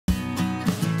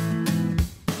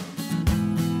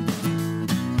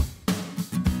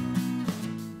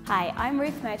Hi, I'm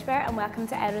Ruth Medjber and welcome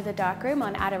to Out of the Darkroom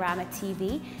on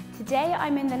AdoramaTV. Today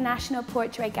I'm in the National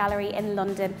Portrait Gallery in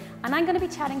London and I'm going to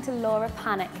be chatting to Laura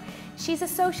Pannack. She's a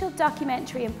social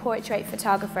documentary and portrait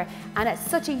photographer and at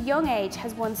such a young age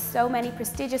has won so many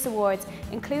prestigious awards,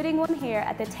 including one here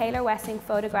at the Taylor Wessing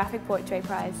Photographic Portrait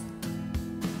Prize.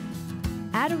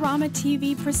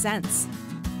 AdoramaTV presents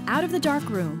Out of the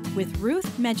Darkroom with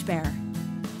Ruth Medjber.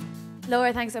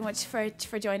 Laura, thanks so much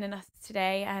for joining us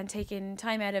today and taking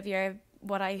time out of your,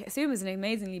 what I assume is an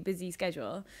amazingly busy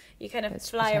schedule. You kind of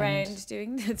fly around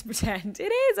doing, let's pretend.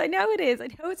 It is, I know it is. I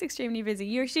know it's extremely busy.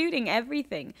 You're shooting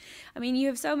everything. I mean, you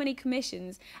have so many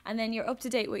commissions and then you're up to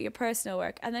date with your personal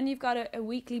work and then you've got a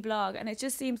weekly blog and it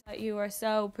just seems that you are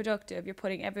so productive. You're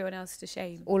putting everyone else to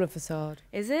shame. All a facade.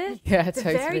 Is it? Yeah, it's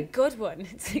totally. It's a very good one.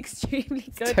 It's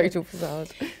extremely good. Total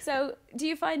facade. So do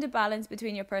you find a balance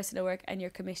between your personal work and your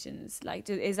commissions? Like,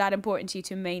 is that important to you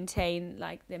to maintain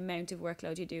like the amount of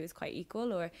workload you do is quite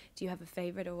equal, or do you have a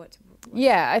favourite or what?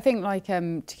 Yeah, I think like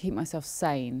to keep myself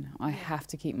sane, I have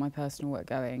to keep my personal work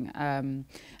going. And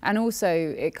also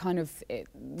it kind of,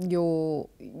 your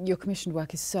commissioned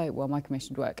work is so, well, my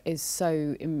commissioned work is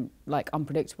so like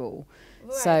unpredictable.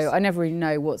 Right. So I never really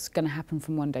know what's going to happen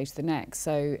from one day to the next.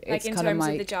 So it's like in kind terms of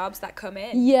like the jobs that come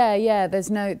in. Yeah. There's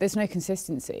no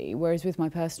consistency. Whereas with my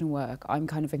personal work, I'm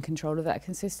kind of in control of that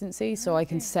consistency. So I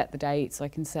can set the dates. I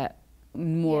can set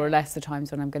more or less the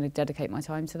times when I'm going to dedicate my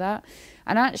time to that.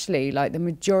 And actually, like the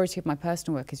majority of my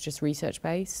personal work is just research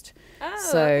based.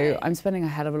 So I'm spending a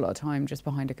hell of a lot of time just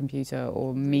behind a computer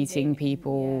or meeting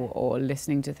people or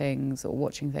listening to things or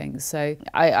watching things. So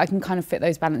I can kind of fit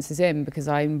those balances in because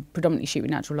I'm predominantly shoot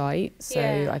with natural light. So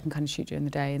I can kind of shoot during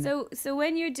the day. And so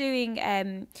when you're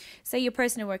doing, say your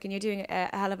personal work and you're doing a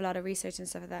hell of a lot of research and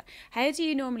stuff like that, how do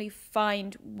you normally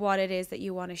find what it is that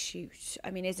you want to shoot?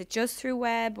 I mean, is it just through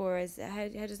web or is how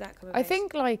does that come about? I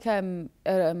think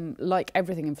like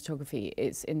everything in photography,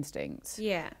 it's instinct.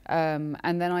 Yeah.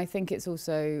 And then I think it's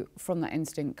also from that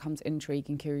instinct comes intrigue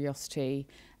and curiosity.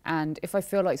 And if I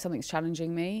feel like something's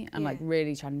challenging me and like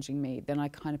really challenging me, then I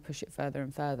kind of push it further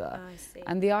and further. Oh, I see.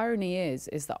 And the irony is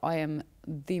that I am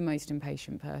the most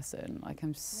impatient person. Like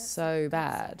I'm so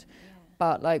bad.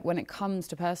 But like when it comes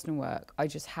to personal work, I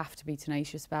just have to be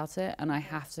tenacious about it and I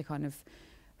have to kind of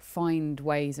find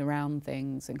ways around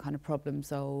things and kind of problem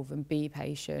solve and be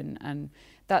patient. And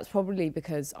that's probably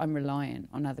because I'm reliant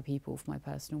on other people for my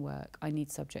personal work. I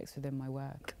need subjects within my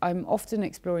work. I'm often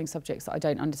exploring subjects that I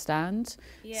don't understand.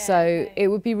 So it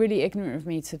would be really ignorant of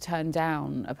me to turn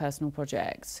down a personal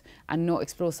project and not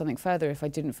explore something further if I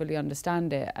didn't fully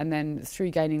understand it. And then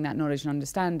through gaining that knowledge and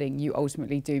understanding, you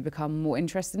ultimately do become more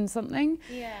interested in something.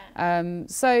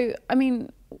 So, I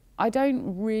mean, I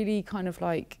don't really kind of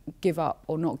like give up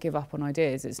or not give up on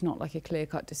ideas. It's not like a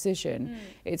clear-cut decision.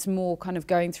 It's more kind of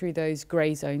going through those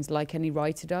grey zones like any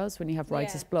writer does when you have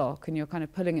writer's block and you're kind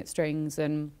of pulling at strings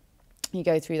and you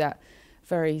go through that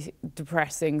very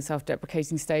depressing,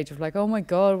 self-deprecating stage of like, oh my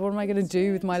God, what am I going to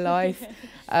do with my life?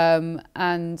 And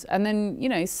then, you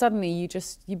know, suddenly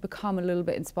you become a little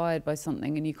bit inspired by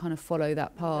something and you kind of follow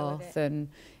that path, and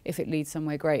if it leads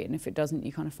somewhere, great, and if it doesn't,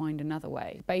 you kind of find another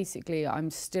way. Basically, I'm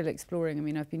still exploring. I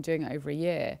mean, I've been doing it over a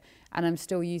year and I'm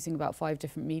still using about 5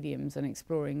 different mediums and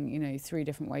exploring, you know, 3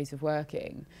 different ways of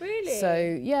working. Really?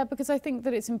 So, yeah, because I think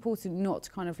that it's important not to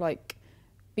kind of like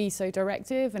be so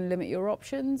directive and limit your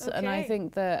options. And I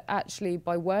think that actually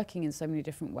by working in so many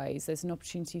different ways, there's an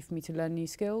opportunity for me to learn new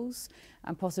skills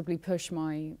and possibly push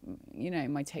my, you know,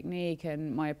 my technique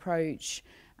and my approach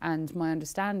and my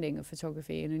understanding of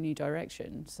photography in a new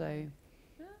direction. So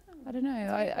I don't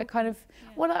know, I kind of,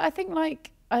 well, I think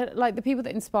like the people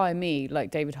that inspire me,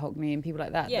 like David Hockney and people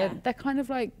like that, they're kind of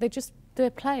like, they're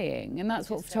playing, and that's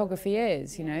what photography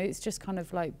is, you know. It's just kind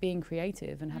of like being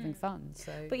creative and having fun.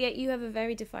 So, but yet you have a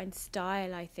very defined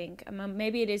style, I think.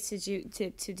 Maybe it is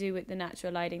to do with the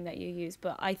natural lighting that you use,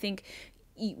 but I think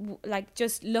like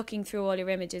just looking through all your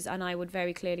images and I would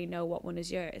very clearly know what one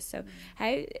is yours. So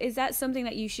how is that something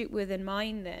that you shoot with in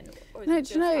mind then? Or no,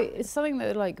 do you know, it's something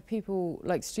that like people,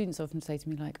 like students often say to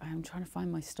me like, I'm trying to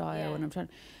find my style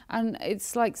and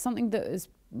it's like something that is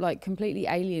like completely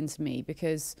alien to me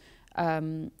because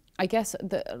I guess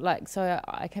that like, so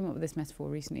I came up with this metaphor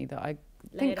recently that I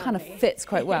think kind of fits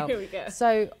quite well. Here we go.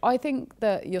 So I think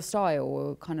that your style,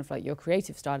 or kind of like your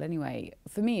creative style anyway,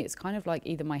 for me it's kind of like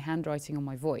either my handwriting or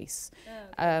my voice.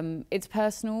 It's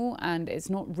personal and it's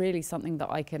not really something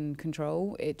that I can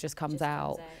control. It just comes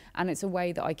out. And it's a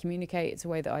way that I communicate, it's a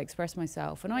way that I express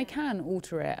myself, and I can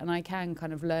alter it and I can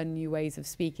kind of learn new ways of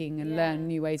speaking and learn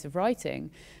new ways of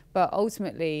writing. But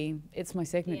ultimately it's my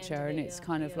signature, and it's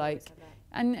kind of like,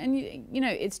 And you know,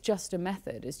 it's just a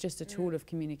method. It's just a tool of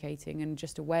communicating and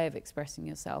just a way of expressing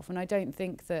yourself. And I don't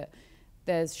think that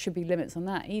there should be limits on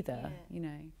that either, you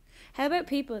know. How about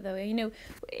people though? You know,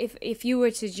 if you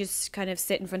were to just kind of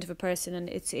sit in front of a person and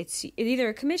it's either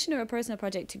a commission or a personal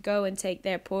project to go and take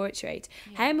their portrait,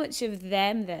 how much of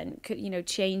them then could, you know,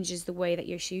 changes the way that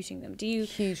you're shooting them? Do you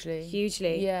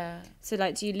hugely? Yeah. So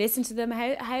like, do you listen to them?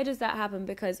 How does that happen?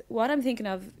 Because what I'm thinking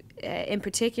of in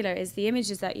particular is the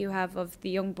images that you have of the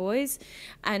young boys,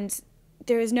 and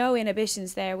there is no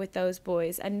inhibitions there with those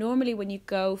boys. And normally when you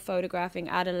go photographing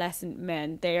adolescent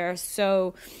men, they are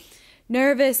so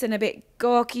nervous and a bit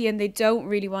gawky and they don't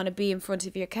really want to be in front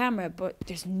of your camera, but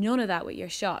there's none of that with your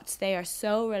shots. They are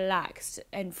so relaxed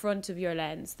in front of your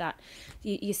lens that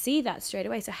you see that straight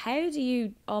away. So how do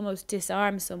you almost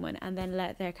disarm someone and then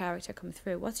let their character come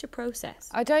through? What's your process?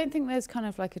 I don't think there's kind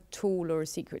of like a tool or a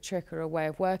secret trick or a way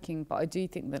of working, but I do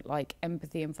think that like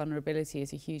empathy and vulnerability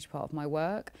is a huge part of my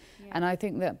work. And I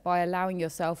think that by allowing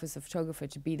yourself as a photographer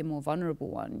to be the more vulnerable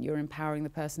one, you're empowering the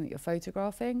person that you're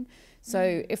photographing.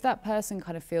 So if that person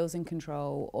kind of feels in control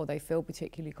or they feel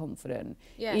particularly confident,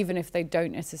 even if they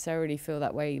don't necessarily feel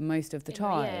that way most of the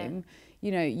time,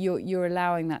 you know, you're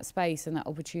allowing that space and that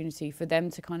opportunity for them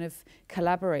to kind of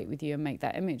collaborate with you and make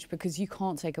that image, because you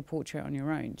can't take a portrait on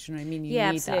your own. Do you know what I mean?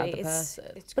 You need that other person.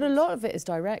 But a lot of it is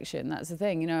direction. That's the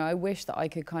thing. You know, I wish that I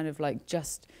could kind of like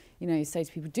just, you know, say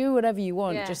to people, do whatever you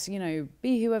want, just, you know,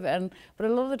 be whoever. But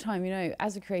a lot of the time, you know,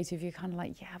 as a creative, you're kind of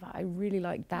like, yeah, but I really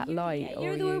like that light.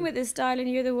 You're the one with the style and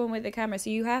you're the one with the camera,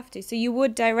 so you have to. So you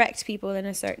would direct people in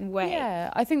a certain way. Yeah,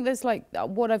 I think there's like,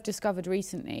 what I've discovered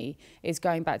recently is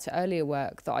going back to earlier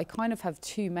work, that I kind of have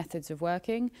two methods of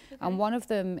working. And one of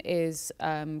them is,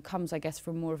 comes, I guess,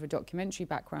 from more of a documentary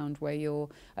background where you're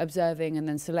observing and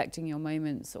then selecting your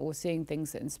moments or seeing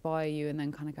things that inspire you and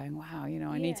then kind of going, wow, you know,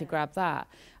 I need to grab that.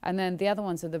 And then the other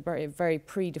ones are the very, very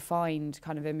predefined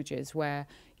kind of images where,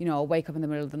 you know, I'll wake up in the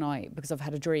middle of the night because I've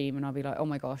had a dream and I'll be like, oh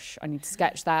my gosh, I need to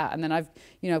sketch that. And then I've,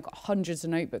 you know, got hundreds of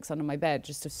notebooks under my bed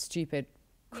just of stupid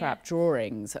crap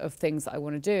drawings of things that I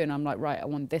want to do. And I'm like, right, I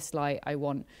want this light, I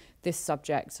want this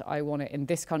subject, I want it in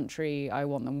this country, I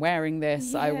want them wearing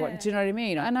this, I want, do you know what I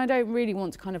mean? And I don't really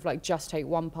want to kind of like just take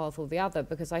one path or the other,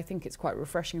 because I think it's quite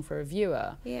refreshing for a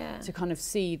viewer to kind of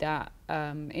see that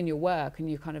in your work, and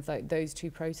you kind of like those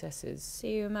two processes. So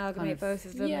you amalgamate both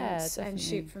of them and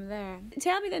shoot from there.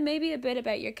 Tell me then maybe a bit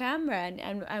about your camera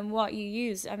and what you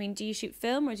use. I mean, do you shoot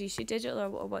film or do you shoot digital,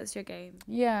 or what's your game?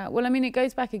 Yeah, well, I mean, it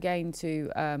goes back again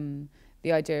to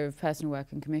the idea of personal work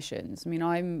and commissions. I mean,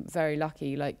 I'm very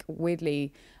lucky, like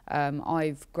weirdly,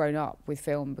 I've grown up with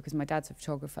film because my dad's a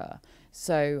photographer.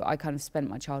 So I kind of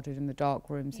spent my childhood in the dark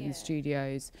rooms, in the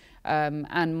studios.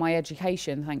 And my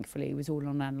education, thankfully, was all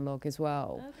on analog as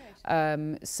well.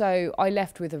 So I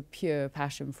left with a pure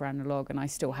passion for analog, and I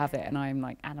still have it, and I'm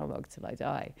like analog till I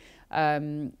die.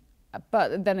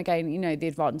 But then again, you know, the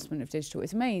advancement of digital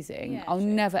is amazing. I'll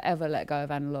never ever let go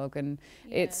of analog, and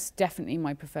it's definitely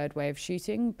my preferred way of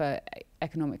shooting, but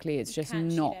economically it's just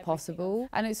not possible.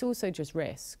 And it's also just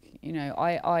risk. You know,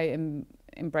 I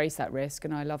embrace that risk,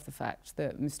 and I love the fact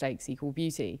that mistakes equal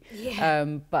beauty.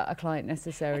 But a client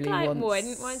necessarily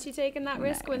wouldn't want you taking that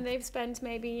risk when they've spent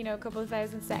maybe, you know, a couple of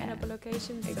thousand setting up a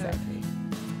location. Exactly.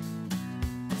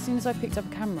 As soon as I picked up a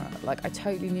camera, like I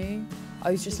totally knew. I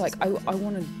was just like, I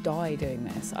want to die doing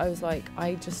this. I was like,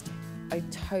 I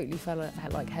totally fell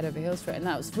like head over heels for it, and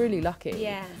that was really lucky.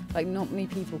 Like not many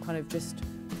people kind of just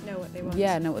know what they want.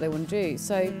 Know what they want to do.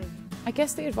 So I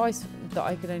guess the advice that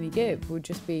I could only give would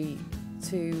just be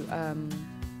to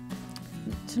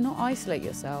not isolate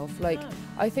yourself. Like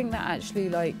I think that actually,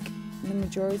 like the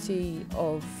majority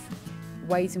of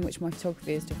ways in which my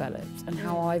photography has developed and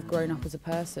how I've grown up as a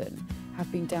person have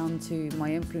been down to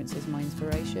my influences, my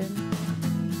inspiration.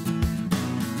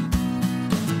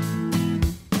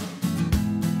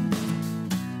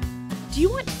 Do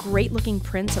you want great looking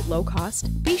prints at low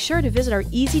cost? Be sure to visit our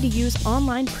easy-to-use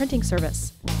online printing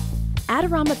service.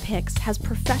 Adorama Pix has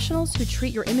professionals who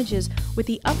treat your images with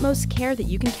the utmost care that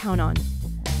you can count on.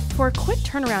 For a quick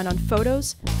turnaround on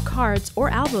photos, cards, or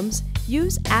albums,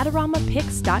 use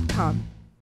AdoramaPix.com.